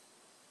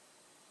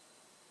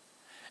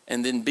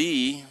 And then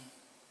B,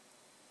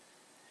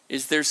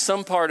 is there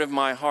some part of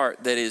my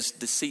heart that is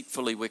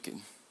deceitfully wicked?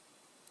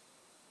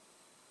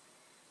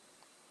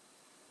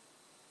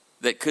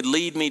 That could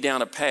lead me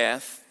down a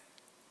path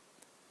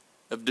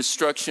of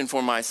destruction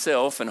for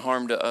myself and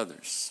harm to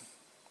others.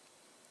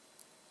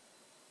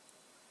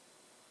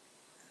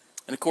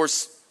 And of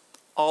course,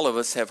 all of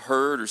us have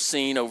heard or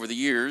seen over the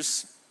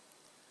years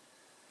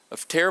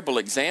of terrible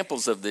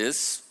examples of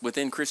this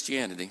within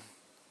Christianity.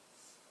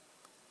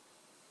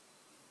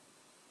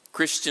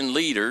 Christian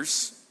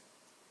leaders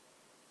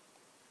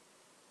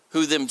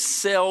who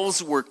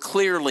themselves were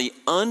clearly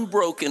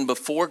unbroken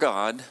before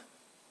God,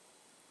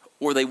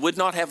 or they would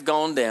not have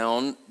gone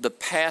down the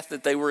path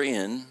that they were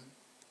in,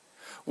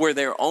 where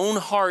their own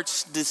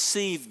hearts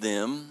deceived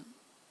them,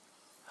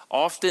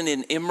 often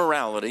in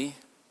immorality,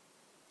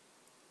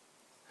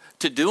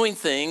 to doing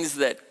things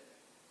that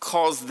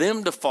caused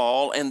them to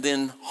fall and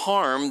then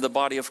harm the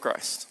body of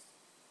Christ.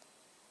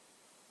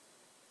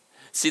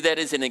 See, that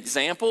is an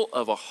example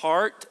of a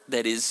heart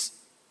that is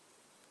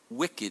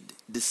wicked,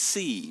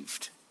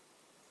 deceived,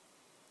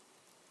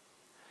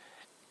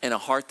 and a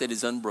heart that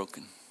is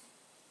unbroken.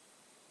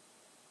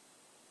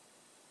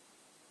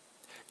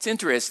 It's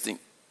interesting.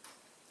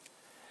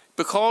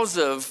 Because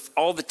of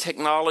all the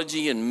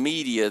technology and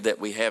media that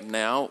we have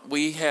now,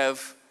 we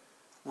have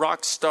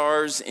rock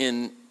stars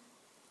in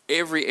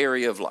every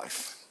area of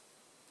life.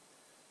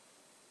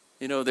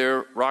 You know,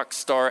 they're rock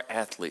star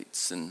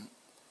athletes and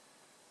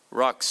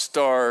rock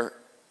star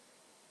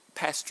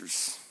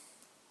pastors.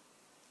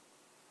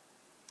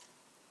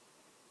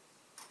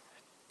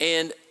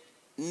 And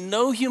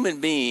no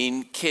human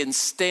being can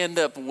stand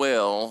up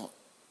well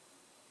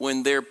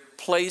when they're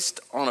placed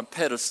on a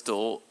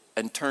pedestal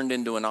and turned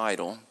into an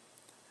idol,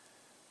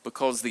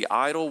 because the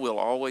idol will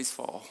always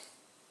fall.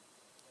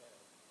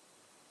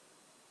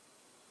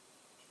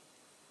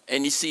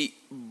 And you see,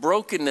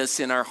 brokenness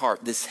in our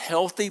heart, this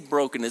healthy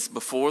brokenness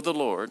before the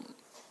Lord,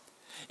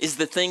 is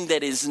the thing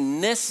that is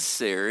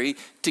necessary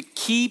to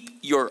keep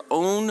your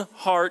own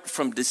heart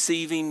from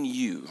deceiving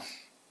you.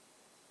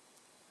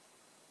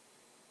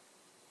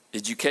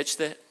 Did you catch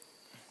that?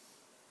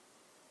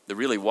 the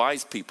really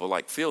wise people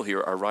like Phil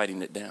here are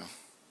writing it down.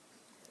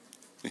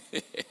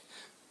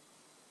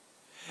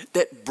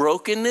 That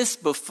brokenness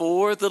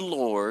before the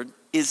Lord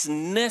is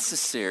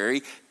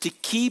necessary to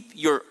keep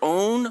your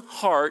own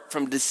heart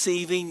from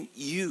deceiving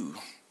you.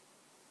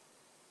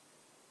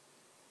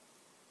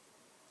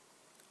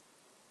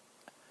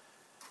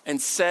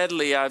 And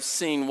sadly, I've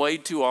seen way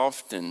too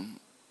often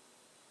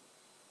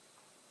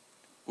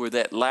where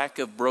that lack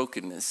of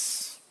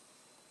brokenness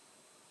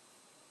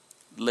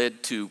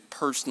led to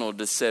personal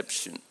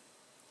deception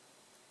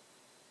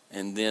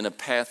and then a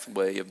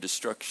pathway of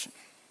destruction.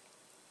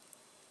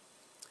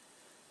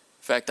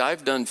 In fact,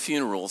 I've done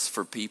funerals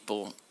for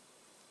people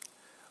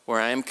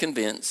where I am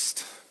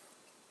convinced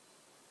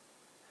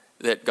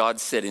that God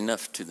said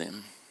enough to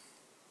them.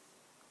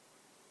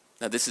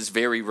 Now, this is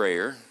very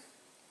rare.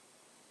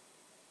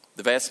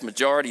 The vast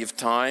majority of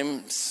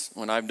times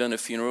when I've done a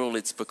funeral,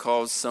 it's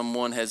because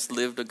someone has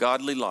lived a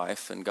godly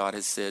life and God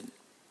has said,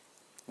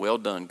 well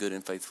done, good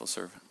and faithful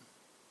servant.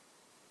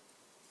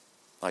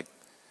 Like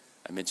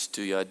I mentioned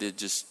to you, I did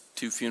just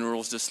 2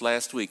 funerals just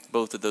last week.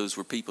 Both of those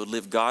were people who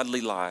lived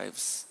godly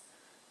lives.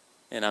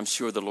 And I'm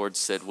sure the Lord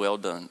said, well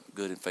done,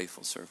 good and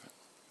faithful servant.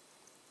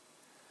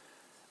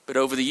 But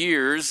over the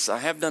years, I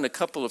have done a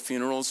couple of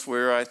funerals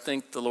where I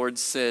think the Lord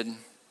said,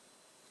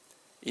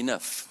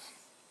 enough.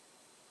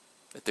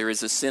 That there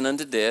is a sin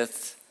unto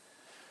death,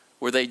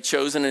 where they'd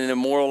chosen an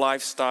immoral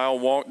lifestyle,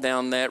 walked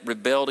down that,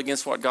 rebelled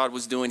against what God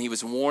was doing. He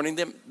was warning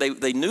them.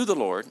 They knew the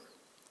Lord.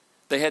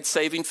 They had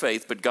saving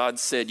faith, but God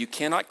said, you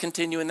cannot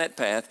continue in that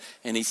path.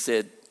 And he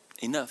said,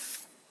 enough.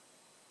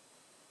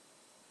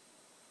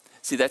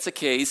 See, that's a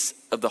case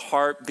of the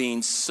heart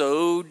being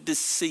so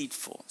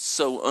deceitful,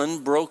 so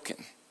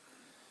unbroken,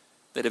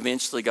 that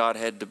eventually God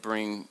had to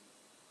bring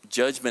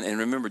judgment. And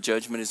remember,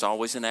 judgment is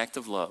always an act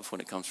of love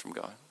when it comes from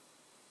God.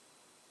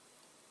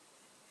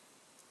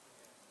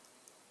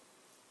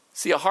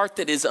 See, a heart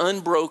that is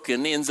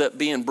unbroken ends up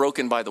being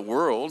broken by the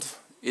world.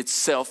 It's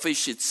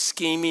selfish, it's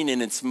scheming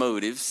in its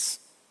motives,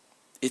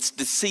 it's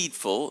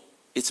deceitful,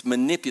 it's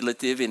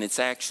manipulative in its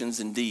actions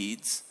and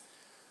deeds.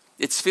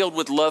 It's filled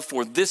with love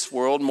for this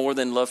world more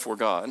than love for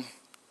God.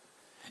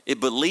 It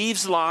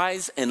believes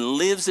lies and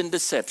lives in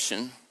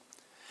deception.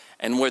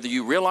 And whether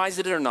you realize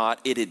it or not,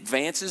 it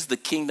advances the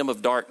kingdom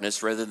of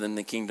darkness rather than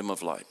the kingdom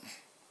of light.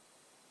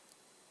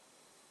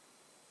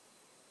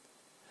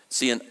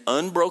 See, an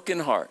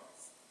unbroken heart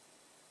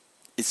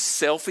is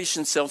selfish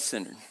and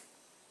self-centered.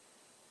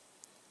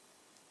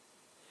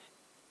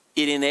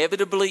 It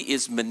inevitably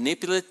is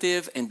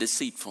manipulative and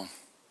deceitful.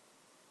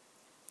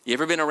 You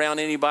ever been around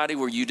anybody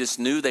where you just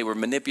knew they were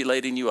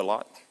manipulating you a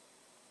lot?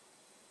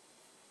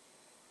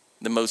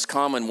 The most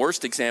common,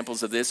 worst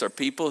examples of this are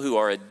people who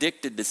are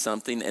addicted to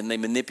something and they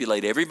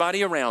manipulate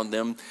everybody around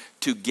them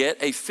to get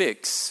a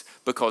fix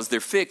because their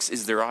fix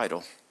is their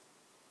idol.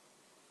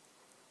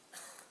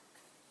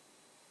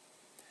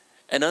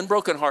 An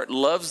unbroken heart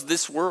loves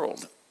this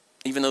world,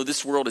 even though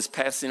this world is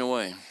passing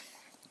away.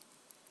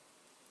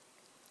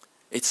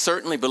 It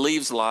certainly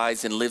believes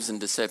lies and lives in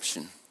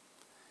deception.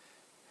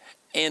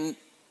 And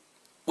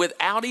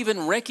without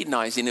even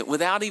recognizing it,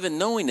 without even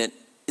knowing it,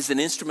 is an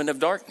instrument of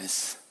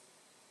darkness.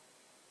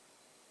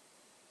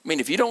 I mean,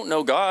 if you don't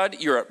know God,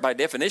 you're by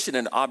definition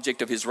an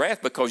object of his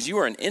wrath because you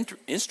are an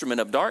instrument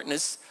of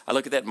darkness. I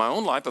look at that in my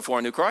own life before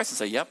I knew Christ and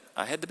say, yep,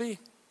 I had to be.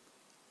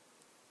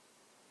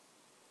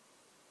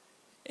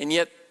 And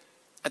yet,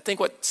 I think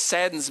what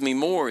saddens me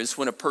more is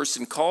when a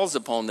person calls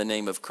upon the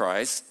name of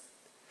Christ,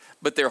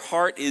 but their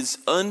heart is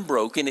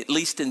unbroken, at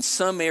least in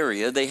some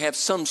area. They have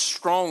some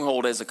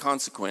stronghold as a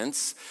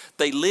consequence.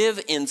 They live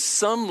in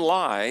some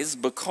lies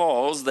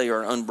because they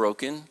are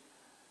unbroken.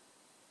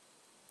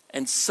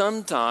 And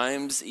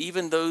sometimes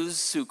even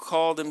those who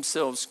call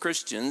themselves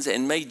Christians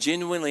and may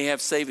genuinely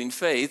have saving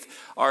faith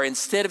are,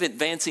 instead of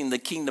advancing the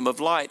kingdom of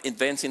light,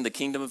 advancing the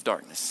kingdom of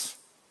darkness.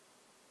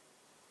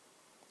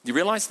 Do you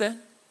realize that?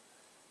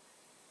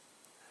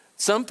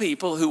 Some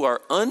people who are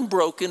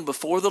unbroken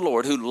before the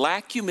Lord, who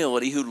lack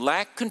humility, who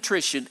lack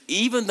contrition,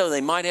 even though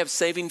they might have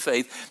saving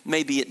faith,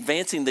 may be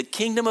advancing the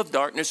kingdom of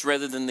darkness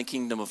rather than the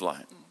kingdom of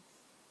light.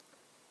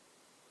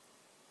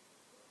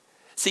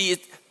 See,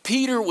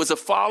 Peter was a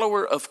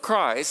follower of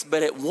Christ,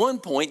 but at one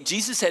point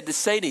Jesus had to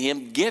say to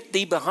him, "Get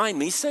thee behind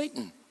me,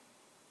 Satan."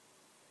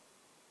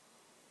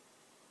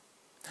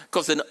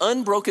 Because an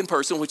unbroken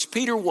person, which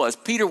Peter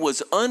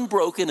was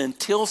unbroken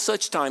until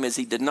such time as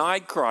he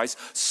denied Christ,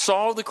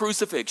 saw the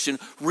crucifixion,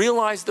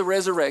 realized the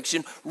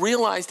resurrection,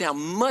 realized how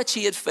much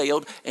he had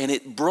failed, and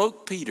it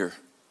broke Peter.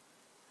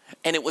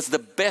 And it was the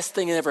best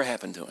thing that ever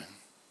happened to him.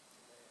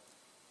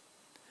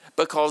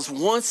 Because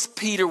once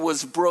Peter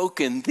was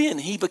broken, then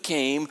he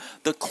became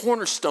the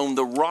cornerstone,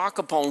 the rock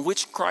upon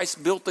which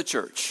Christ built the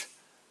church.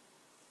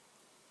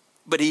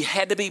 But he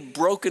had to be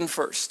broken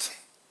first.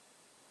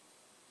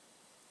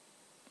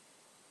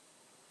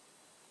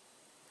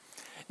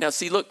 Now,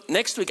 see, look,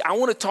 next week I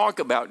want to talk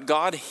about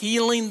God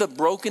healing the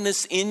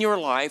brokenness in your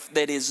life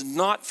that is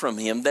not from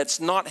Him, that's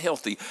not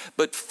healthy.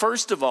 But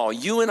first of all,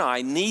 you and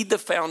I need the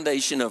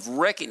foundation of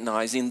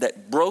recognizing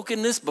that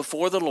brokenness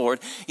before the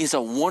Lord is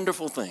a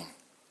wonderful thing.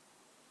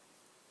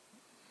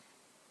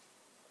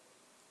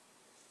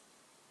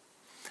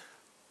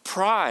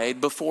 Pride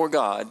before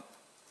God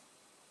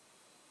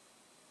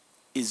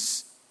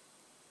is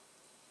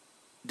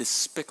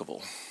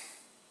despicable.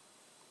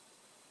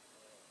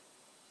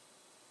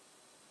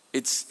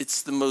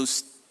 It's the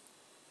most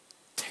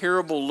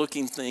terrible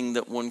looking thing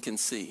that one can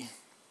see.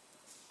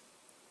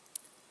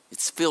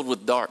 It's filled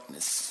with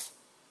darkness.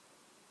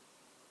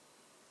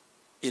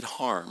 It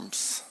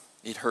harms.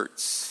 It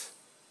hurts.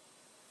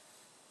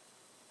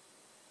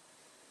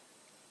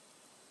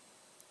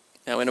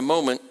 Now, in a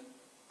moment,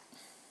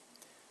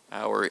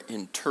 our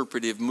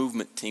interpretive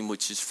movement team,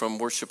 which is from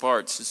Worship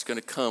Arts, is going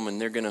to come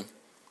and they're going to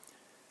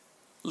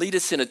lead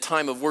us in a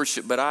time of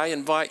worship. But I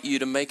invite you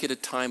to make it a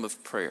time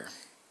of prayer.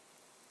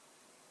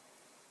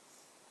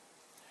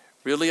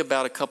 Really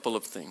about a couple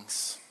of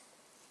things.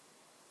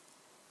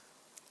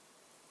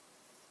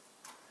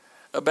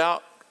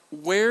 About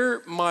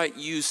where might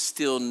you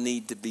still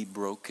need to be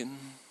broken?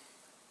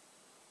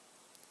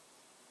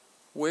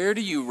 Where do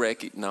you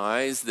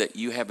recognize that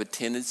you have a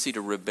tendency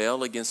to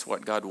rebel against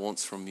what God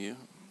wants from you?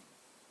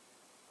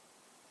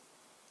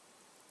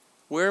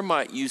 Where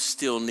might you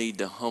still need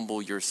to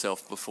humble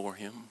yourself before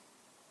Him?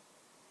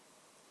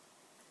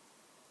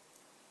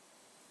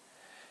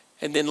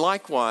 And then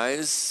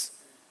likewise,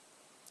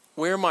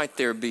 where might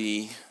there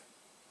be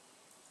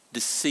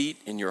deceit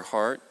in your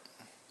heart?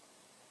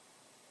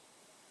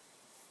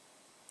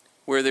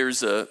 Where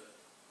there's a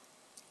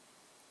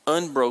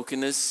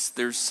unbrokenness,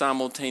 there's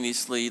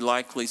simultaneously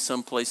likely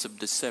some place of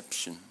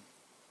deception.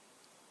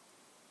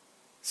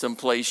 Some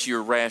place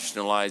you're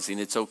rationalizing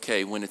it's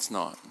okay when it's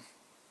not.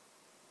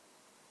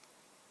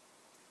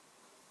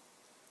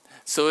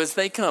 So as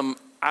they come,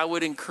 I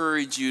would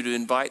encourage you to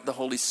invite the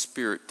Holy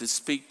Spirit to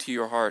speak to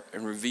your heart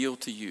and reveal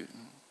to you,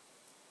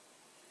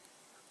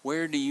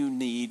 where do you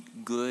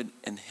need good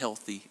and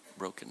healthy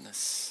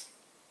brokenness?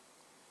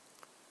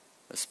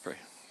 Let's pray.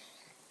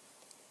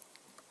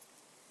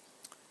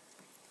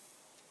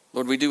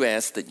 Lord, we do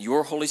ask that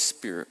your Holy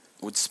Spirit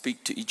would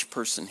speak to each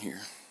person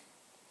here.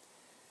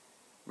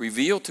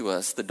 Reveal to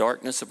us the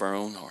darkness of our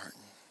own heart.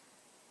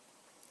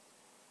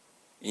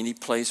 Any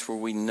place where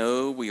we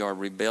know we are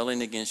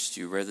rebelling against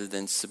you rather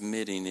than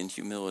submitting in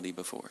humility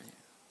before you.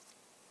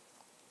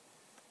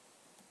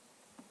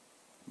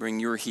 Bring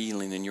your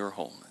healing and your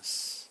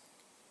wholeness.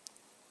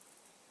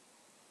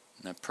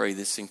 And I pray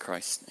this in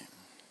Christ's name.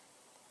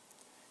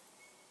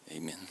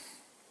 Amen.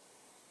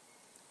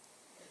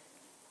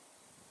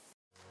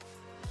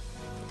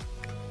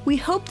 We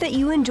hope that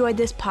you enjoyed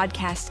this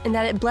podcast and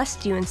that it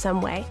blessed you in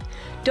some way.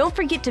 Don't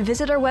forget to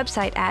visit our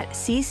website at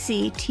cctri.org.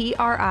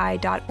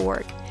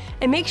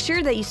 And make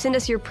sure that you send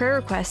us your prayer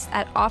requests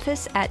at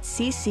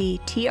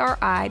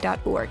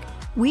office@cctri.org.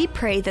 We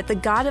pray that the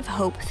God of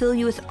hope fill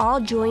you with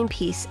all joy and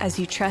peace as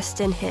you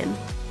trust in Him.